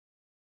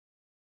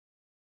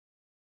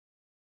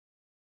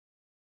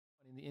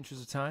In the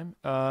interest of time,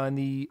 in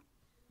the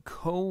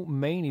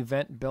co-main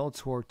event,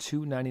 Bellator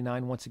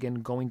 299, once again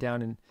going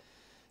down in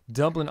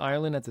Dublin,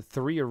 Ireland at the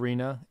 3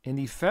 Arena. In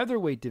the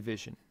featherweight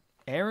division,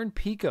 Aaron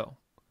Pico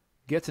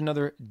gets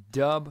another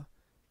dub,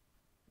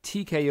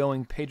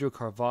 TKOing Pedro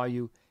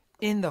Carvalho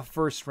in the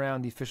first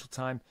round. The official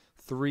time,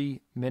 3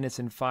 minutes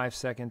and 5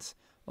 seconds.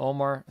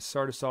 Omar,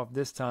 start us off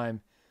this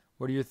time.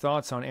 What are your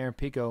thoughts on Aaron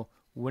Pico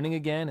winning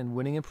again and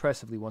winning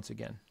impressively once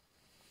again?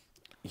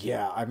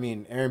 Yeah, I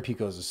mean, Aaron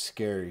Pico is a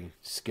scary,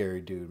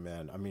 scary dude,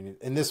 man. I mean,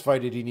 in this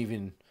fight, it didn't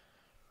even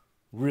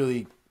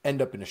really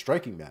end up in a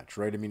striking match,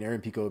 right? I mean,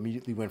 Aaron Pico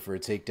immediately went for a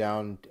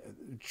takedown,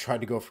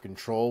 tried to go for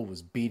control,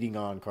 was beating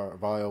on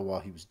Carvalho while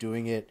he was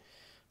doing it.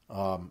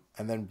 And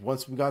then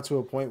once we got to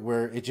a point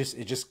where it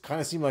just kind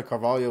of seemed like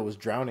Carvalho was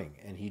drowning,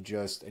 and he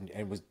just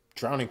and was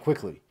drowning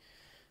quickly,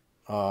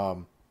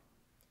 and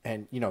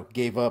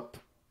gave up.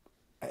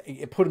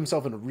 It put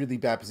himself in a really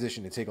bad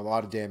position to take a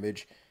lot of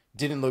damage.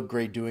 Didn't look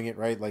great doing it,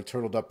 right? Like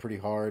turtled up pretty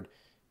hard.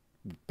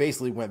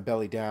 Basically went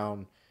belly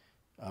down.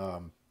 I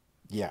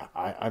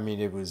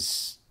mean, it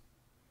was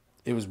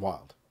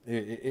wild.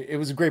 It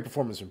was a great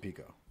performance from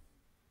Pico.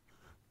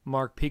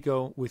 Mark,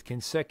 Pico with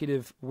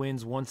consecutive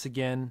wins once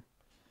again.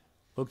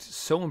 Looked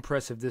so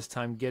impressive this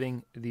time,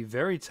 getting the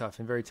very tough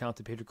and very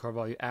talented Pedro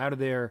Carvalho out of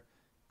there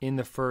in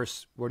the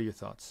first. What are your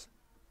thoughts?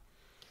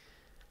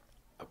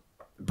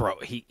 Bro,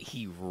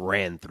 he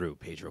ran through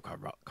Pedro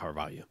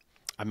Carvalho.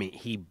 I mean,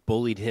 he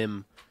bullied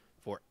him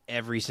for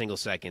every single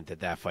second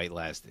that fight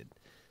lasted.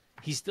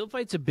 He still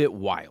fights a bit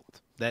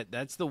wild.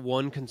 That's the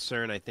one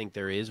concern I think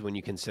there is when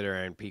you consider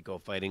Aaron Pico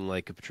fighting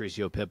like a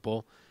Patricio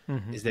Pitbull,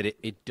 is that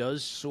it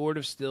does sort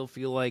of still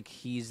feel like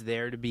he's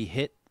there to be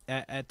hit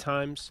at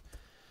times.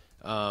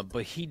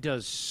 But he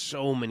does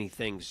so many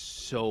things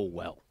so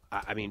well.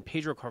 I mean,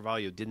 Pedro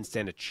Carvalho didn't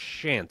stand a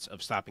chance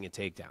of stopping a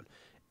takedown.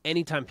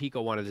 Anytime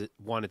Pico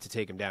wanted to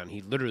take him down,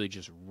 he literally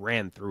just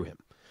ran through him.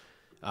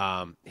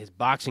 His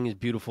boxing is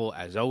beautiful,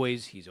 as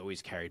always. He's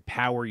always carried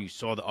power. You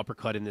saw the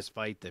uppercut in this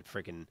fight that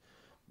freaking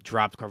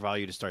dropped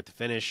Carvalho to start the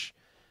finish.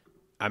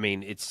 I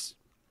mean, it's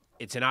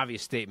an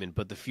obvious statement,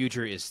 but the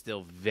future is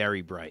still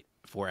very bright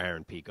for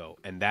Aaron Pico.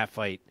 And that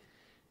fight,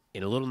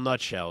 in a little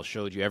nutshell,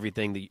 showed you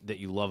everything that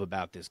you love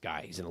about this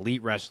guy. He's an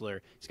elite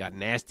wrestler. He's got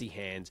nasty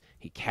hands.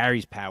 He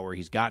carries power.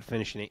 He's got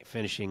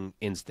finishing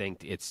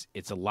instinct.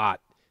 It's a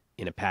lot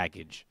in a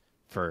package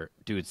for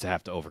dudes to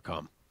have to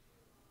overcome.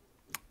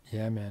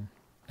 Yeah, man.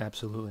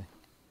 Absolutely.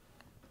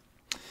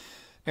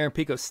 Aaron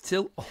Pico,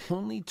 still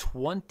only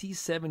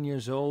 27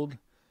 years old.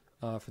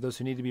 For those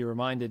who need to be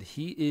reminded,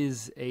 he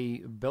is a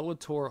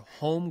Bellator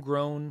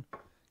homegrown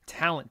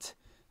talent.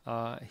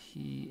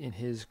 He, in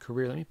his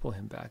career, let me pull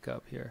him back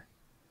up here.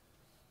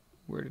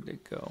 Where did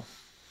it go?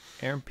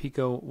 Aaron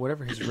Pico,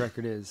 whatever his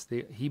record is,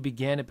 he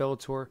began at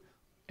Bellator.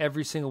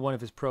 Every single one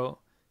of his pro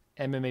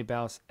MMA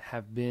bouts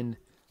have been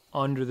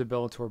under the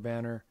Bellator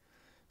banner.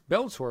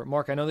 Bellator,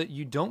 Mark, I know that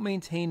you don't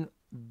maintain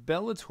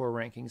Bellator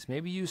rankings.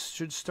 Maybe you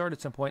should start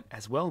at some point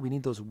as well. We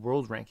need those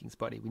world rankings,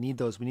 buddy. We need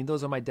those. We need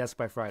those on my desk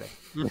by Friday.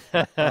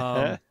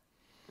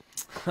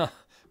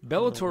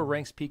 Bellator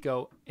ranks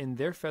Pico in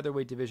their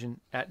featherweight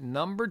division at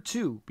number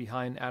 2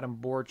 behind Adam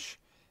Borch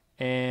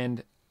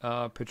and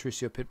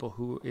Patricio Pitbull,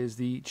 who is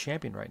the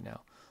champion right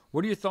now.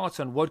 What are your thoughts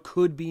on what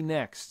could be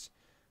next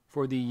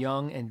for the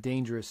young and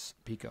dangerous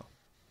Pico?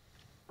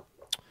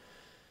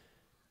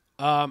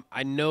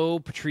 I know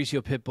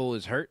Patricio Pitbull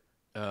is hurt.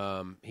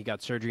 He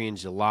got surgery in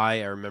July.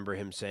 I remember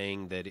him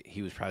saying that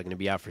he was probably going to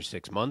be out for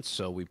 6 months,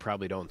 so we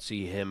probably don't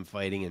see him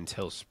fighting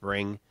until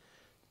spring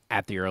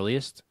at the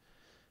earliest.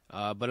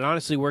 But it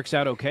honestly works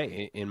out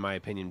okay, in my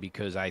opinion,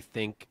 because I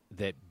think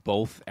that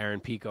both Aaron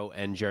Pico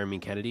and Jeremy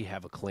Kennedy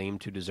have a claim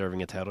to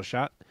deserving a title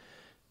shot,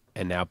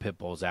 and now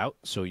Pitbull's out,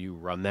 so you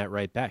run that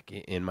right back,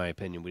 in my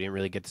opinion. We didn't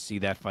really get to see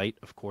that fight.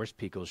 Of course,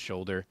 Pico's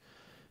shoulder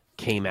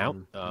came out.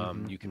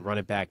 You can run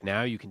it back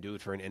now. You can do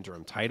it for an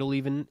interim title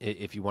even,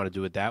 if you want to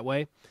do it that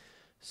way.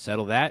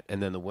 Settle that,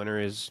 and then the winner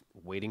is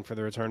waiting for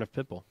the return of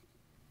Pitbull.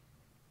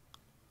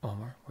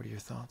 Omar, what are your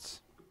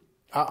thoughts?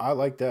 I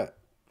like that.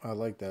 I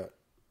like that.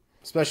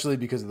 Especially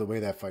because of the way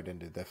that fight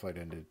ended. That fight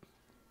ended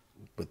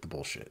with the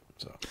bullshit.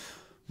 So,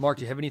 Mark,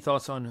 do you have any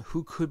thoughts on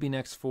who could be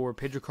next for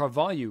Pedro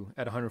Carvalho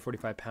at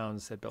 145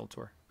 pounds at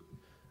Bellator?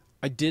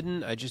 I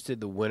didn't. I just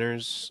did the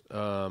winners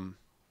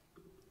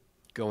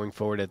going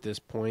forward at this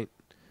point.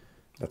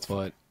 That's fine.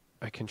 But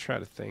I can try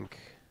to think,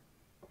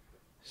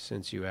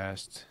 since you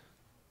asked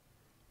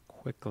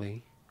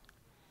quickly.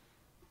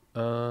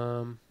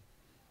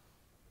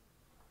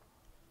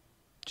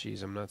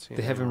 Geez, I'm not seeing.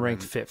 They have him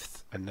ranked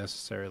 5th. I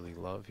necessarily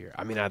love here.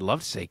 I mean, I'd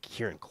love to say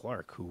Kieran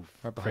Clark, who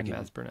Right behind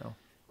Masburnell.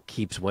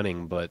 keeps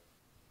winning, but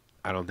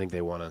I don't think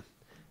they want to.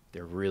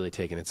 They're really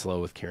taking it slow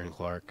with Kieran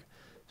Clark,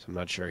 so I'm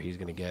not sure he's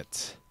going to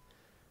get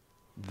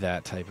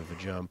that type of a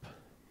jump.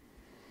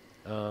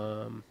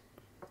 Keone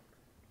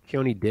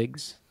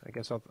Diggs, I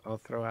guess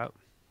I'll throw out.